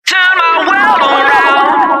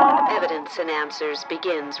Answers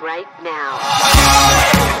begins right now.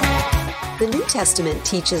 The New Testament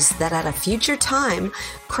teaches that at a future time,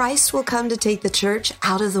 Christ will come to take the church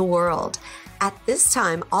out of the world. At this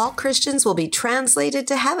time, all Christians will be translated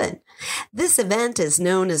to heaven. This event is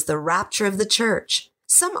known as the Rapture of the church.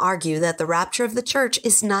 Some argue that the rapture of the church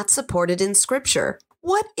is not supported in Scripture.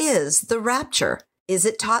 What is the rapture? Is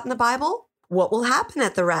it taught in the Bible? What will happen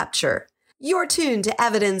at the rapture? You're tuned to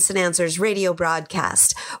Evidence and Answers radio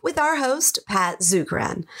broadcast with our host, Pat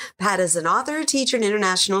Zukeran. Pat is an author, teacher, and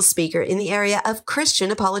international speaker in the area of Christian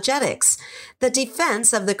apologetics, the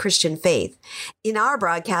defense of the Christian faith. In our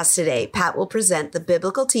broadcast today, Pat will present the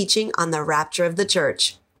biblical teaching on the rapture of the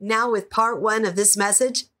church. Now with part one of this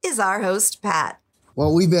message is our host, Pat.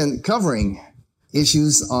 Well, we've been covering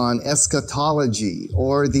issues on eschatology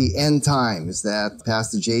or the end times that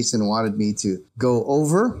Pastor Jason wanted me to go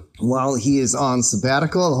over while he is on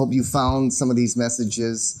sabbatical. I hope you found some of these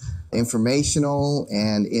messages informational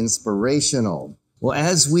and inspirational. Well,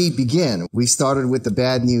 as we begin, we started with the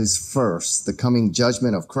bad news first, the coming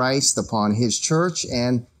judgment of Christ upon his church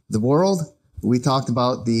and the world. We talked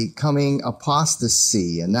about the coming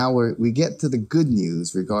apostasy, and now we get to the good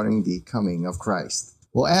news regarding the coming of Christ.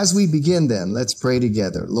 Well, as we begin then, let's pray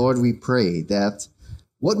together. Lord, we pray that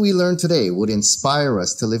what we learned today would inspire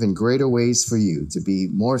us to live in greater ways for you, to be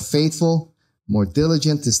more faithful, more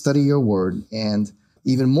diligent to study your word, and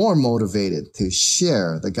even more motivated to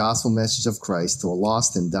share the gospel message of Christ to a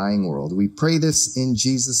lost and dying world. We pray this in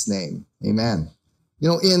Jesus' name. Amen. You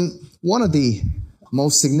know, in one of the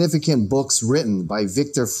most significant books written by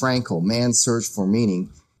Viktor Frankl, Man's Search for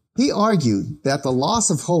Meaning, he argued that the loss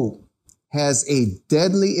of hope has a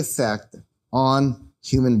deadly effect on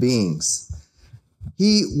human beings.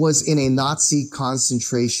 He was in a Nazi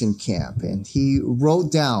concentration camp, and he wrote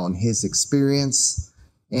down his experience,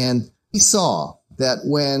 and he saw that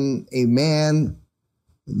when a man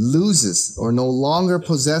loses or no longer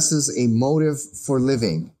possesses a motive for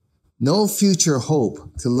living, no future hope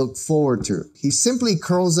to look forward to, he simply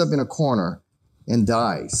curls up in a corner and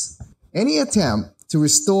dies. Any attempt to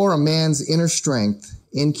restore a man's inner strength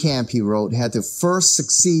in camp, he wrote, had to first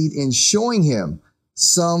succeed in showing him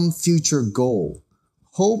some future goal.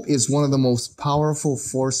 Hope is one of the most powerful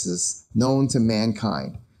forces known to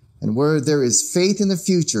mankind. And where there is faith in the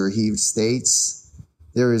future, he states,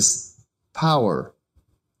 there is power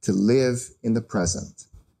to live in the present.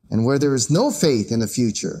 And where there is no faith in the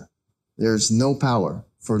future, there is no power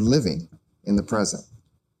for living in the present.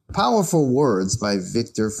 Powerful words by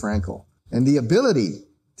Viktor Frankl. And the ability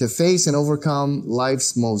to face and overcome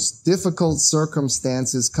life's most difficult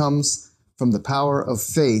circumstances comes from the power of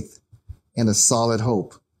faith and a solid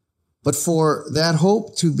hope. But for that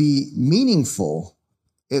hope to be meaningful,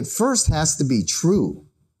 it first has to be true.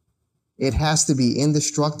 It has to be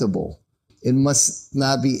indestructible. It must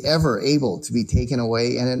not be ever able to be taken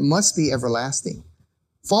away, and it must be everlasting.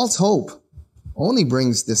 False hope only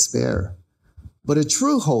brings despair, but a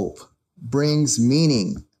true hope brings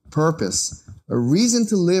meaning, purpose, a reason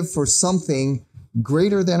to live for something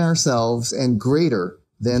greater than ourselves and greater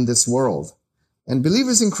than this world. And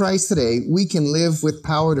believers in Christ today, we can live with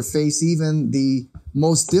power to face even the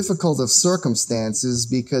most difficult of circumstances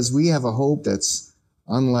because we have a hope that's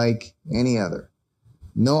unlike any other.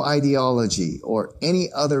 No ideology or any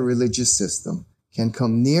other religious system can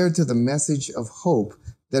come near to the message of hope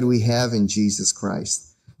that we have in Jesus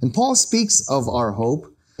Christ. And Paul speaks of our hope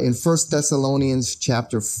in 1 Thessalonians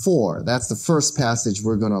chapter 4. That's the first passage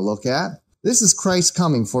we're going to look at. This is Christ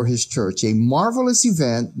coming for his church, a marvelous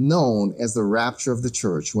event known as the rapture of the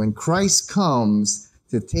church, when Christ comes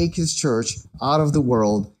to take his church out of the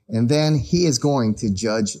world, and then he is going to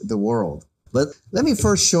judge the world. But let me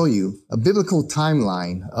first show you a biblical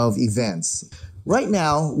timeline of events. Right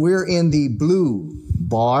now, we're in the blue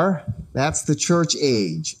bar. That's the church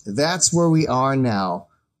age. That's where we are now.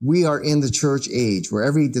 We are in the church age where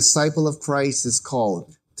every disciple of Christ is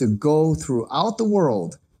called to go throughout the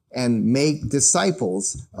world and make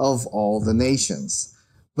disciples of all the nations.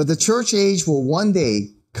 But the church age will one day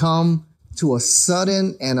come to a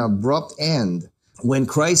sudden and abrupt end when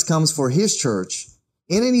Christ comes for his church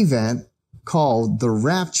in an event called the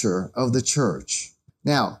rapture of the church.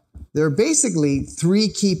 Now, there are basically three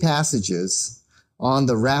key passages on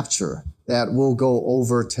the rapture that we'll go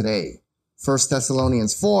over today. 1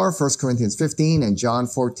 Thessalonians 4, 1 Corinthians 15, and John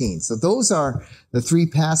 14. So those are the three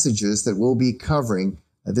passages that we'll be covering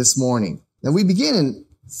this morning. Now we begin in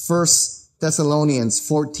 1 Thessalonians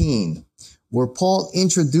 14, where Paul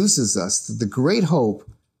introduces us to the great hope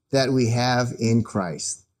that we have in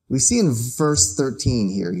Christ. We see in verse 13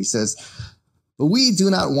 here, he says, But we do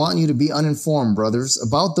not want you to be uninformed, brothers,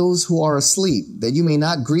 about those who are asleep, that you may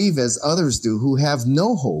not grieve as others do who have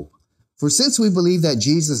no hope. For since we believe that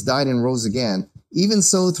Jesus died and rose again, even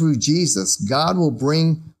so through Jesus, God will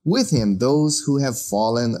bring with him those who have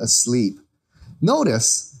fallen asleep.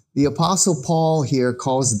 Notice the Apostle Paul here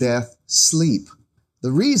calls death sleep.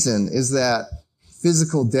 The reason is that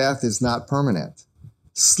physical death is not permanent.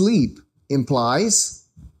 Sleep implies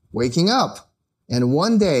waking up, and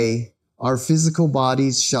one day our physical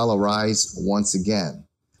bodies shall arise once again.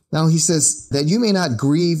 Now he says that you may not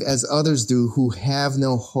grieve as others do who have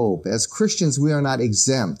no hope. As Christians, we are not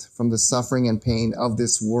exempt from the suffering and pain of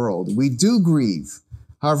this world. We do grieve.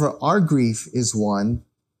 However, our grief is one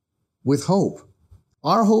with hope.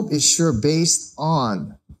 Our hope is sure based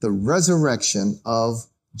on the resurrection of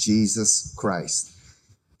Jesus Christ.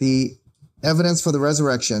 The evidence for the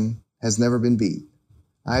resurrection has never been beat.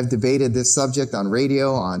 I've debated this subject on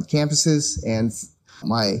radio, on campuses, and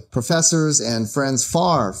my professors and friends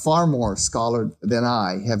far more scholar than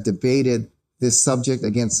I have debated this subject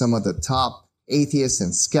against some of the top atheists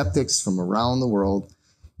and skeptics from around the world.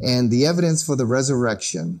 And the evidence for the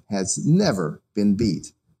resurrection has never been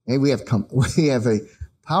beat. And we have a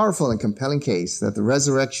powerful and compelling case that the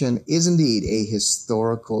resurrection is indeed a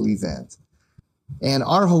historical event. And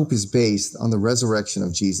our hope is based on the resurrection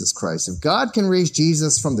of Jesus Christ. If God can raise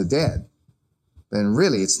Jesus from the dead, then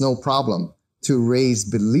really it's no problem to raise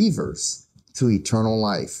believers to eternal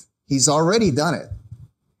life. He's already done it.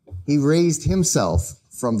 He raised himself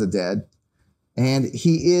from the dead, and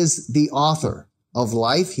he is the author of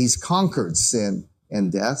life. He's conquered sin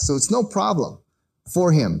and death, so it's no problem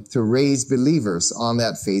for him to raise believers on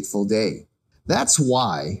that faithful day. That's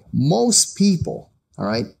why most people, all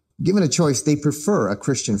right, given a choice, they prefer a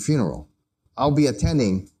Christian funeral. I'll be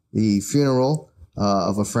attending the funeral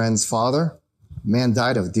of a friend's father. Man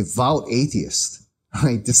died of devout atheist,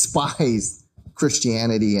 right? Despised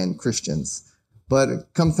Christianity and Christians.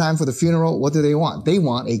 But come time for the funeral, what do they want? They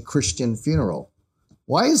want a Christian funeral.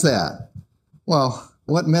 Why is that? Well,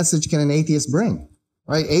 what message can an atheist bring?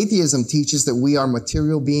 Right? Atheism teaches that we are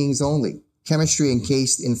material beings only, chemistry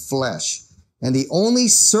encased in flesh. And the only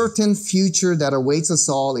certain future that awaits us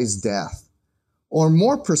all is death. Or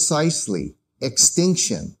more precisely,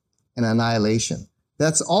 extinction and annihilation.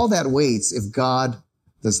 That's all that waits if God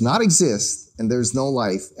does not exist and there's no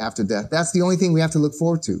life after death. That's the only thing we have to look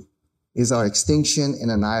forward to, is our extinction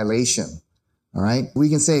and annihilation. All right? We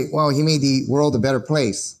can say, well, he made the world a better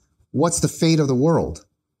place. What's the fate of the world?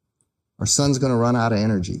 Our sun's going to run out of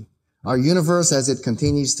energy. Our universe, as it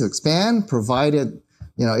continues to expand, provided,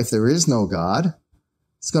 if there is no God,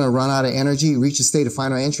 it's going to run out of energy, reach a state of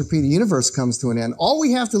final entropy. The universe comes to an end. All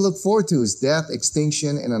we have to look forward to is death,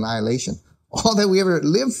 extinction, and annihilation. All that we ever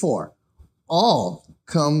lived for, all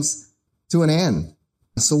comes to an end.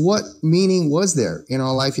 So what meaning was there in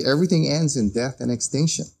our life? Everything ends in death and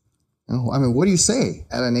extinction. What do you say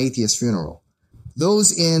at an atheist funeral?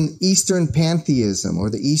 Those in Eastern pantheism or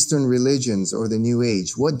the Eastern religions or the New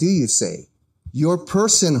Age, what do you say? Your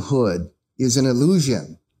personhood is an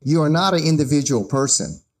illusion. You are not an individual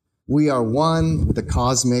person. We are one with the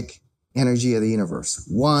cosmic energy of the universe,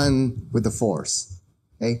 one with the force,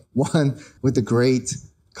 okay? One with the great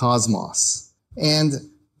cosmos. And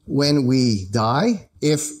when we die,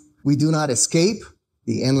 if we do not escape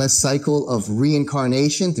the endless cycle of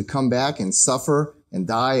reincarnation to come back and suffer and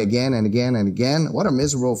die again and again and again, what a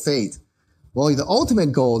miserable fate. Well, the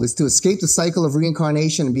ultimate goal is to escape the cycle of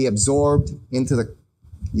reincarnation and be absorbed into the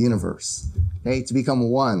universe, okay? To become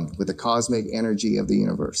one with the cosmic energy of the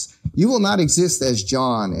universe. You will not exist as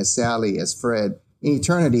John, as Sally, as Fred in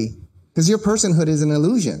eternity because your personhood is an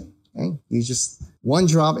illusion, okay? You just one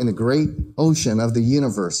drop in the great ocean of the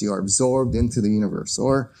universe. You are absorbed into the universe.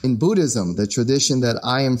 Or in Buddhism, the tradition that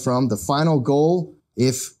I am from, the final goal,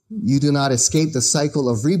 if you do not escape the cycle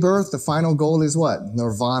of rebirth, the final goal is what?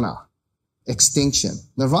 Nirvana. Extinction.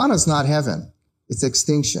 Nirvana is not heaven. It's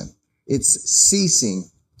extinction. It's ceasing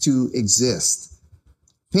to exist.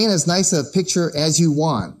 Paint as nice a picture as you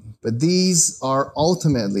want, but these are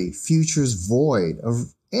ultimately futures void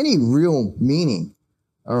of any real meaning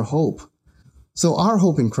or hope. So our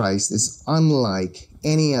hope in Christ is unlike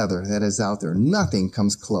any other that is out there. Nothing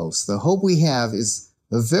comes close. The hope we have is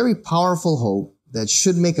a very powerful hope that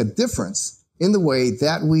should make a difference in the way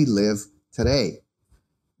that we live today.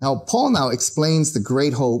 Now, Paul now explains the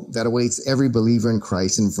great hope that awaits every believer in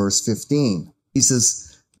Christ in verse 15. He says,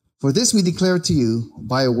 "For this we declare to you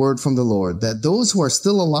by a word from the Lord, that those who are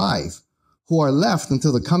still alive, who are left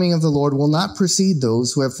until the coming of the Lord, will not precede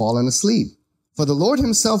those who have fallen asleep. For the Lord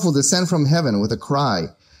himself will descend from heaven with a cry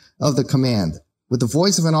of the command, with the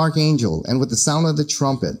voice of an archangel and with the sound of the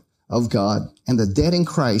trumpet of God, and the dead in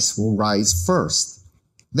Christ will rise first.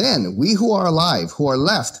 Then we who are alive, who are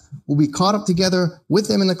left, will be caught up together with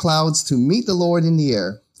them in the clouds to meet the Lord in the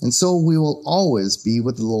air, and so we will always be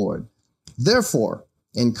with the Lord. Therefore,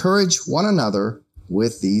 encourage one another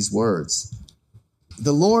with these words.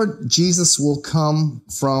 The Lord Jesus will come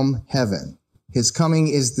from heaven. His coming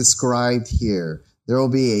is described here. There will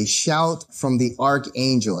be a shout from the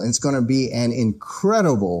archangel, and it's going to be an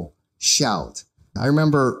incredible shout. I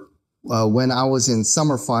remember when I was in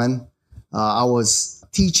summer fun, I was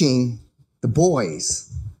teaching the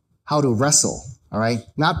boys how to wrestle, all right?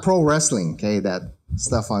 Not pro wrestling, okay, that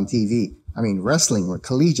stuff on TV. I mean wrestling, or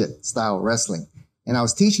collegiate style wrestling. And I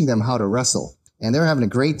was teaching them how to wrestle. And they're having a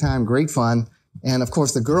great time, great fun. And of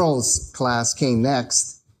course, the girls' class came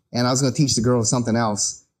next, and I was going to teach the girls something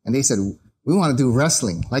else. And they said, we want to do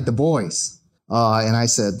wrestling like the boys. And I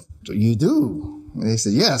said, you do? And they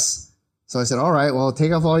said, yes. So I said, all right, well,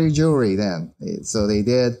 take off all your jewelry then. So they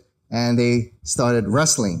did, and they started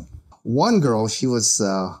wrestling. One girl, she was,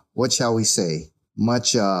 what shall we say,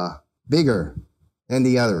 much bigger than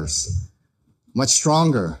the others, much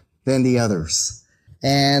stronger than the others.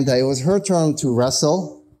 And it was her turn to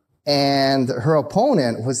wrestle, and her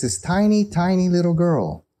opponent was this tiny, tiny little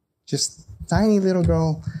girl, just tiny little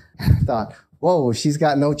girl. I thought, whoa, she's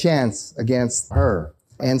got no chance against her.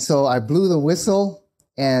 And so I blew the whistle,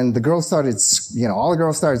 and the girl started, all the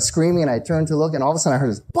girls started screaming, and I turned to look, and all of a sudden I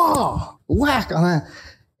heard this, bah, whack on that.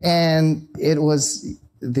 And it was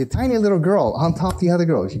the tiny little girl on top of the other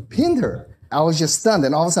girl. She pinned her. I was just stunned,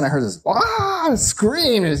 and all of a sudden I heard this,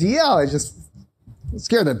 scream, and this yell. It just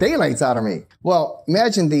scared the daylights out of me. Well,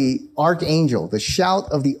 imagine the archangel, the shout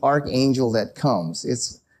of the archangel that comes.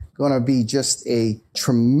 It's going to be just a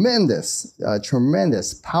tremendous,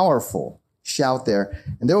 powerful shout there.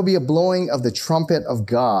 And there will be a blowing of the trumpet of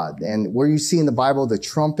God. And where you see in the Bible, the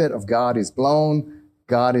trumpet of God is blown,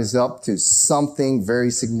 God is up to something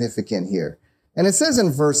very significant here. And it says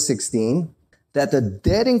in verse 16 that the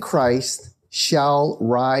dead in Christ shall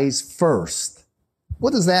rise first.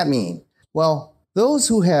 What does that mean? Well, those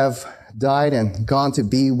who have died and gone to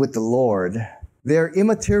be with the Lord, their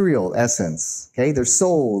immaterial essence, okay, their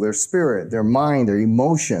soul, their spirit, their mind, their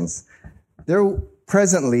emotions, they're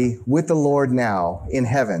presently with the Lord now in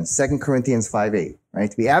heaven, 2 Corinthians 5:8,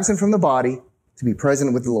 right? To be absent from the body, to be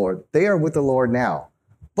present with the Lord. They are with the Lord now.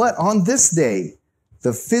 But on this day,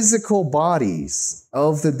 the physical bodies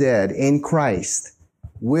of the dead in Christ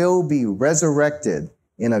will be resurrected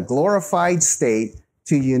in a glorified state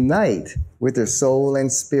to unite with their soul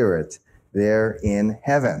and spirit there in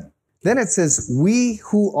heaven. Then it says, we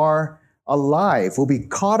who are alive will be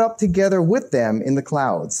caught up together with them in the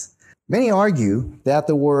clouds. Many argue that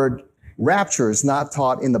the word rapture is not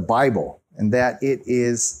taught in the Bible and that it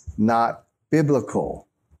is not biblical.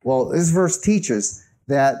 Well, this verse teaches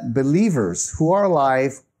that believers who are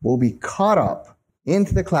alive will be caught up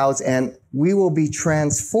into the clouds, and we will be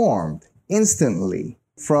transformed instantly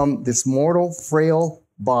from this mortal, frail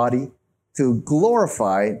body to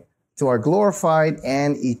our glorified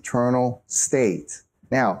and eternal state.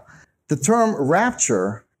 Now, the term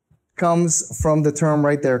rapture comes from the term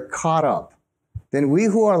right there, caught up. Then we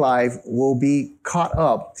who are alive will be caught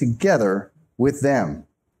up together with them.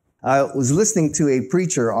 I was listening to a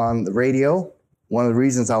preacher on the radio. One of the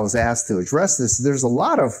reasons I was asked to address this, there's a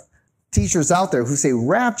lot of teachers out there who say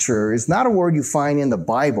rapture is not a word you find in the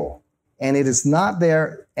Bible, and it is not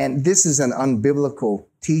there, and this is an unbiblical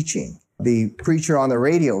teaching. The preacher on the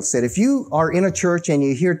radio said, if you are in a church and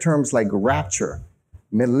you hear terms like rapture,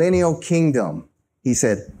 millennial kingdom, he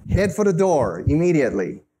said, head for the door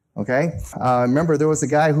immediately, okay? Remember, there was a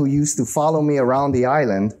guy who used to follow me around the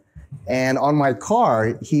island, and on my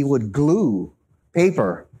car, he would glue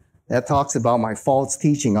paper that talks about my false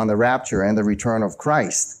teaching on the rapture and the return of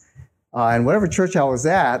Christ. And whatever church I was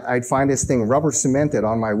at, I'd find this thing rubber cemented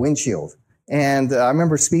on my windshield. And I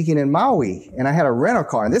remember speaking in Maui, and I had a rental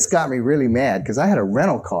car. And this got me really mad because I had a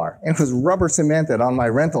rental car, and it was rubber cemented on my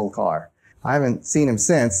rental car. I haven't seen him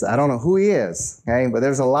since. I don't know who he is, okay? But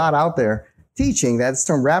there's a lot out there teaching that this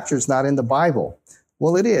term rapture is not in the Bible.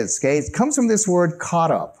 Well, it is, okay? It comes from this word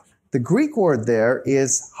caught up. The Greek word there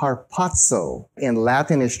is harpazo. In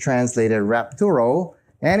Latin, it's translated rapturo.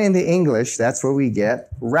 And in the English, that's where we get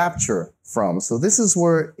rapture from. So this is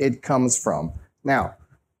where it comes from. Now,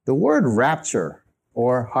 the word rapture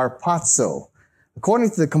or harpazo,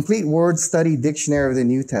 according to the Complete Word Study Dictionary of the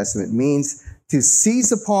New Testament, means to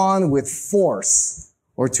seize upon with force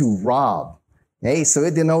or to rob. Okay, so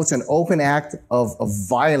it denotes an open act of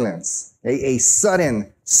violence, a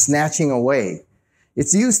sudden snatching away.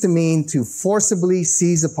 It's used to mean to forcibly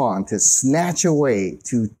seize upon, to snatch away,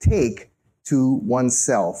 to take to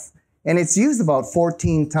oneself. And it's used about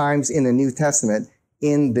 14 times in the New Testament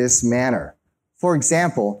in this manner. For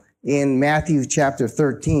example, in Matthew chapter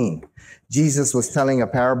 13, Jesus was telling a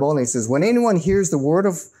parable, and he says, when anyone hears the word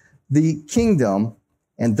of the kingdom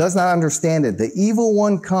and does not understand it, the evil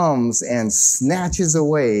one comes and snatches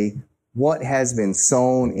away what has been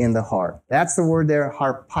sown in the heart. That's the word there,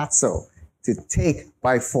 harpazo, to take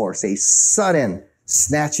by force, a sudden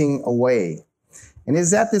snatching away. And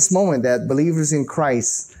it's at this moment that believers in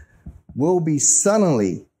Christ will be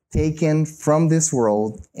suddenly taken from this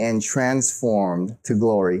world and transformed to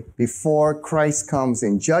glory before Christ comes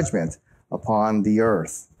in judgment upon the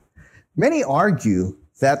earth. Many argue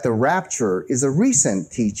that the rapture is a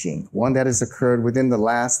recent teaching, one that has occurred within the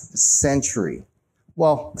last century.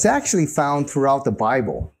 Well, it's actually found throughout the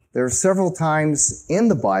Bible. There are several times in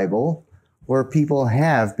the Bible where people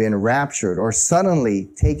have been raptured or suddenly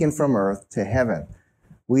taken from earth to heaven.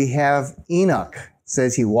 We have Enoch.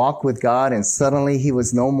 Says he walked with God and suddenly he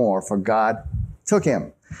was no more, for God took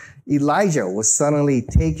him. Elijah was suddenly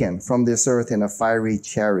taken from this earth in a fiery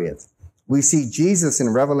chariot. We see Jesus in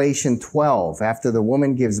Revelation 12. After the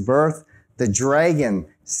woman gives birth, the dragon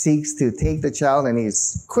seeks to take the child and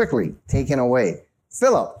he's quickly taken away.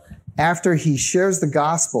 Philip, after he shares the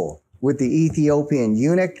gospel with the Ethiopian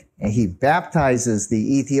eunuch and he baptizes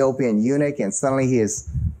the Ethiopian eunuch and suddenly he is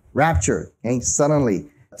raptured and suddenly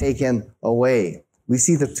taken away. We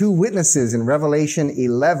see the two witnesses in Revelation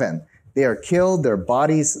 11. They are killed. Their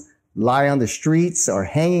bodies lie on the streets or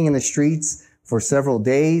hanging in the streets for several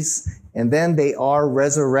days. And then they are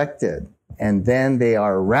resurrected. And then they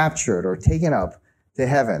are raptured or taken up to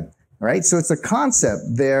heaven. Right? So it's a concept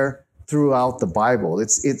there throughout the Bible.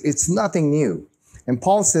 It's nothing new. And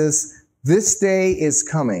Paul says, this day is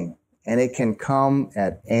coming and it can come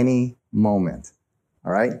at any moment.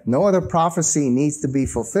 All right? No other prophecy needs to be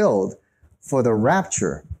fulfilled for the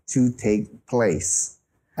rapture to take place.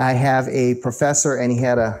 I have a professor and he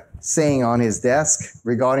had a saying on his desk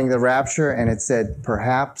regarding the rapture and it said,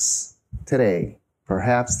 perhaps today,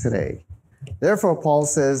 perhaps today. Therefore, Paul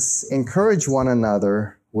says, encourage one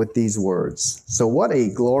another with these words. So what a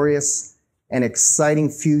glorious and exciting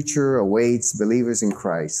future awaits believers in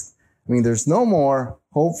Christ. I mean, there's no more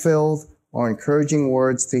hope-filled or encouraging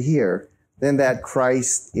words to hear than that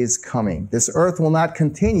Christ is coming. This earth will not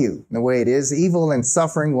continue the way it is. Evil and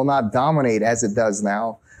suffering will not dominate as it does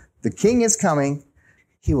now. The King is coming.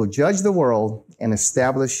 He will judge the world and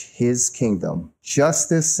establish his kingdom.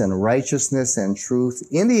 Justice and righteousness and truth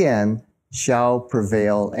in the end shall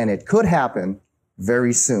prevail, and it could happen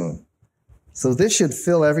very soon. So this should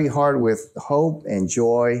fill every heart with hope and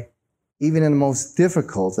joy, even in the most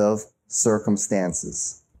difficult of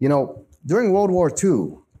circumstances. You know, during World War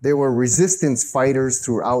II, there were resistance fighters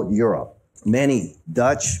throughout Europe. Many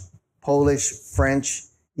Dutch, Polish, French,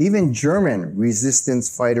 even German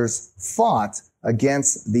resistance fighters fought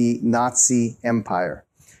against the Nazi Empire.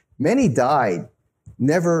 Many died,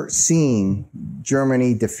 never seeing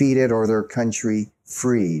Germany defeated or their country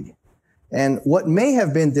freed. And what may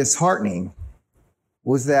have been disheartening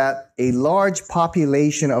was that a large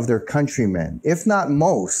population of their countrymen, if not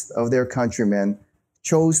most of their countrymen,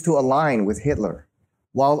 chose to align with Hitler,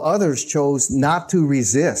 while others chose not to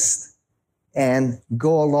resist and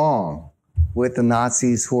go along with the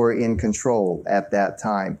Nazis who were in control at that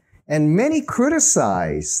time. And many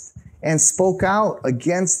criticized and spoke out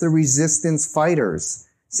against the resistance fighters,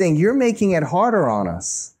 saying, you're making it harder on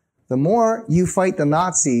us. The more you fight the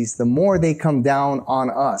Nazis, the more they come down on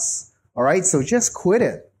us. All right, so just quit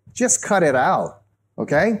it. Just cut it out.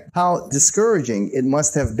 Okay? How discouraging it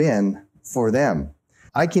must have been for them.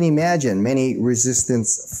 I can imagine many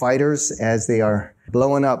resistance fighters as they are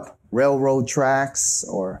blowing up railroad tracks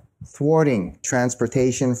or thwarting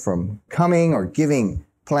transportation from coming or giving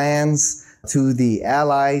plans to the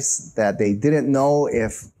allies that they didn't know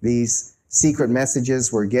if these secret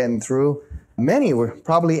messages were getting through. Many would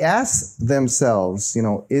probably ask themselves,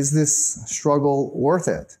 is this struggle worth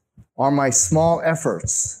it? Are my small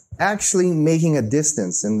efforts actually making a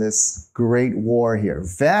distance in this great war here?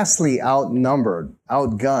 Vastly outnumbered,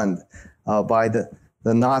 outgunned by the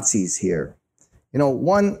Nazis here.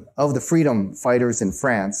 One of the freedom fighters in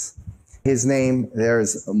France, his name there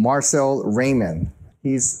is Marcel Raymond.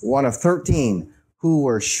 He's one of 13 who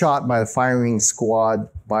were shot by the firing squad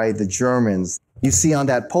by the Germans. You see on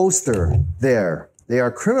that poster there, they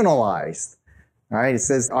are criminalized. All right, it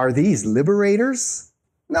says, are these liberators?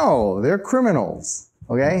 No, they're criminals.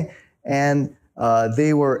 Okay? And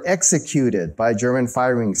they were executed by a German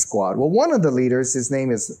firing squad. Well, one of the leaders, his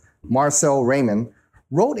name is Marcel Raymond,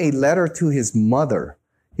 wrote a letter to his mother.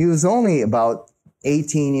 He was only about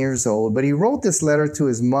 18 years old, but he wrote this letter to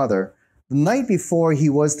his mother the night before he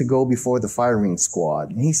was to go before the firing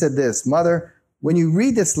squad. And he said this, "Mother, when you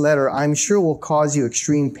read this letter, I'm sure it will cause you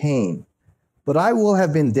extreme pain, but I will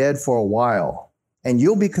have been dead for a while, and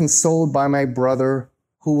you'll be consoled by my brother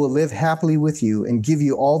who will live happily with you and give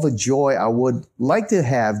you all the joy I would like to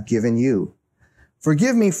have given you.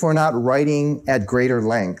 Forgive me for not writing at greater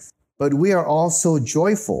length, but we are all so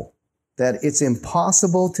joyful that it's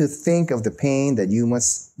impossible to think of the pain that you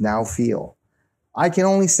must now feel. I can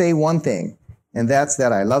only say one thing, and that's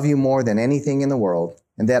that I love you more than anything in the world,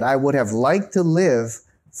 and that I would have liked to live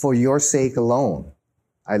for your sake alone.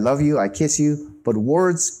 I love you, I kiss you, but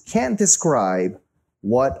words can't describe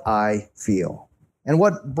what I feel." And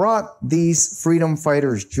what brought these freedom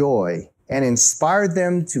fighters joy and inspired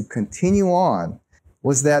them to continue on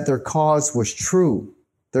was that their cause was true.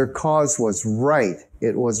 Their cause was right.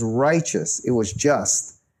 It was righteous. It was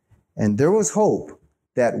just. And there was hope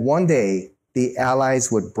that one day the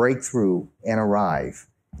Allies would break through and arrive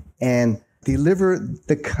and deliver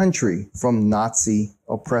the country from Nazi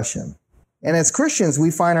oppression. And as Christians,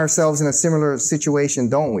 we find ourselves in a similar situation,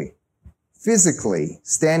 don't we? Physically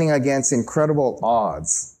standing against incredible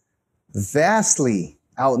odds, vastly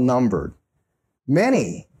outnumbered,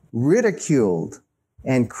 many ridiculed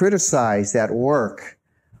and criticized at work,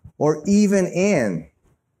 or even in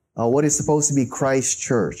what is supposed to be Christ's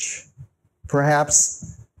church.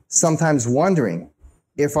 Perhaps sometimes wondering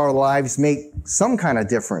if our lives make some kind of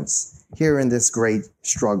difference here in this great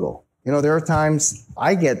struggle. You know, there are times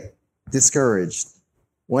I get discouraged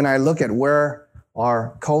when I look at where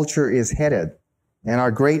our culture is headed and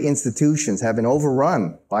our great institutions have been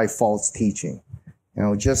overrun by false teaching. You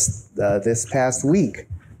know, just this past week,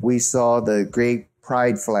 we saw the great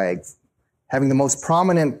pride flag having the most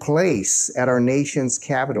prominent place at our nation's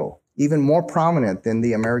capital, even more prominent than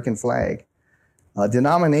the American flag.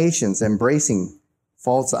 Denominations embracing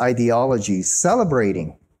false ideologies,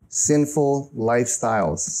 celebrating sinful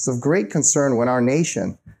lifestyles. It's of great concern when our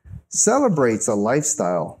nation celebrates a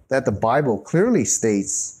lifestyle that the Bible clearly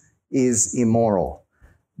states is immoral.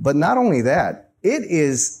 But not only that, it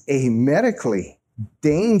is a medically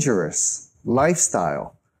dangerous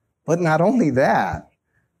lifestyle. But not only that,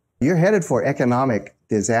 you're headed for economic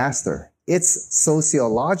disaster. It's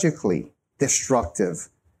sociologically destructive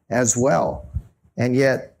as well. And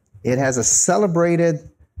yet it has a celebrated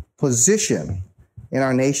position in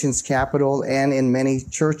our nation's capital and in many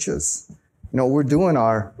churches. You know, we're doing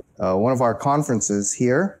our one of our conferences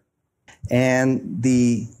here, and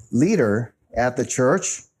the leader at the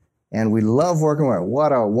church, and we love working with her.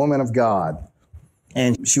 What a woman of God.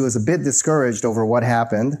 And she was a bit discouraged over what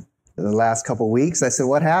happened the last couple of weeks. I said,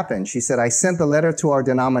 "What happened?" She said, "I sent a letter to our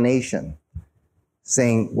denomination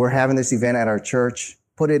saying, we're having this event at our church.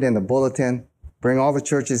 Put it in the bulletin. Bring all the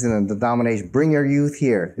churches in the denomination. Bring your youth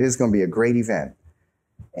here. This is going to be a great event."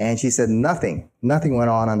 And she said nothing went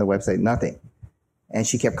on the website, nothing. And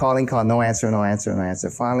she kept calling, no answer.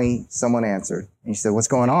 Finally, someone answered. And she said, "What's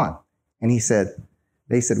going on?" And they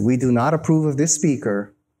said, "We do not approve of this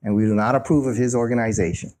speaker, and we do not approve of his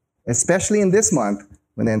organization, especially in this month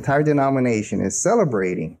when the entire denomination is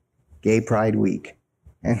celebrating Gay Pride Week.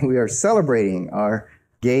 And we are celebrating our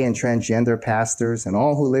gay and transgender pastors and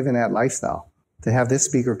all who live in that lifestyle. To have this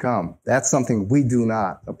speaker come, that's something we do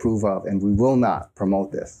not approve of, and we will not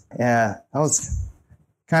promote this." Yeah, that was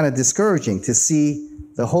kind of discouraging to see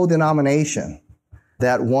the whole denomination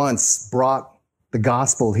that once brought the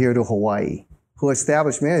gospel here to Hawaii, who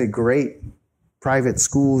established many great private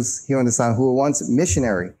schools here on the South, who were once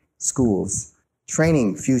missionary schools,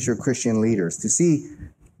 training future Christian leaders, to see,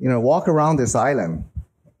 walk around this island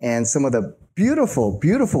and some of the beautiful,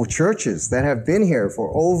 beautiful churches that have been here for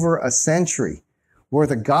over a century, where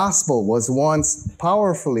the gospel was once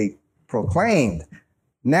powerfully proclaimed,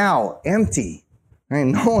 now empty.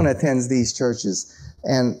 No one attends these churches.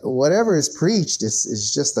 And whatever is preached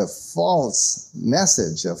is just a false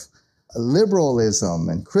message of liberalism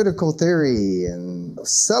and critical theory and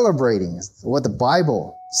celebrating what the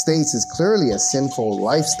Bible states is clearly a sinful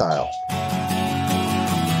lifestyle.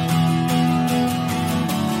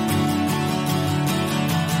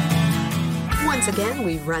 Once again, And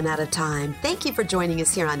we've run out of time. Thank you for joining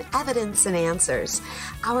us here on Evidence and Answers.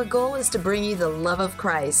 Our goal is to bring you the love of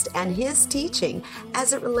Christ and His teaching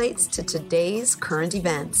as it relates to today's current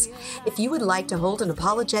events. If you would like to hold an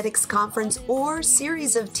apologetics conference or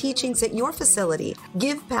series of teachings at your facility,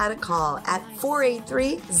 give Pat a call at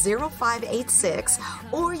 483-0586,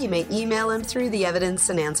 or you may email him through the Evidence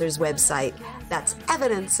and Answers website. That's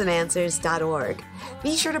evidenceandanswers.org.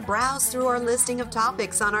 Be sure to browse through our listing of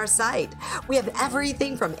topics on our site. We have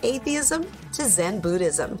everything from atheism to Zen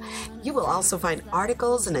Buddhism. You will also find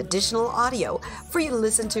articles and additional audio for you to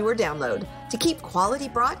listen to or download. To keep quality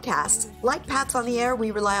broadcasts, like Pat's on the Air,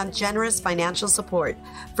 we rely on generous financial support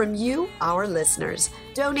from you, our listeners.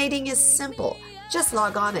 Donating is simple. Just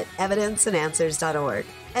log on at evidenceandanswers.org.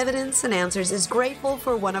 Evidence and Answers is grateful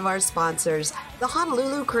for one of our sponsors, the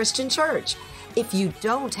Honolulu Christian Church. If you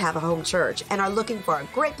don't have a home church and are looking for a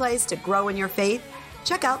great place to grow in your faith,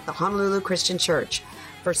 check out the Honolulu Christian Church.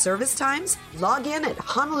 For service times, log in at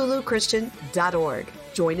honoluluchristian.org.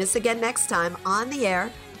 Join us again next time on the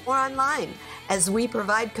air or online as we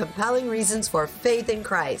provide compelling reasons for faith in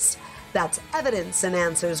Christ. That's Evidence and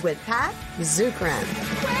Answers with Pat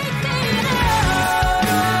Zukeran.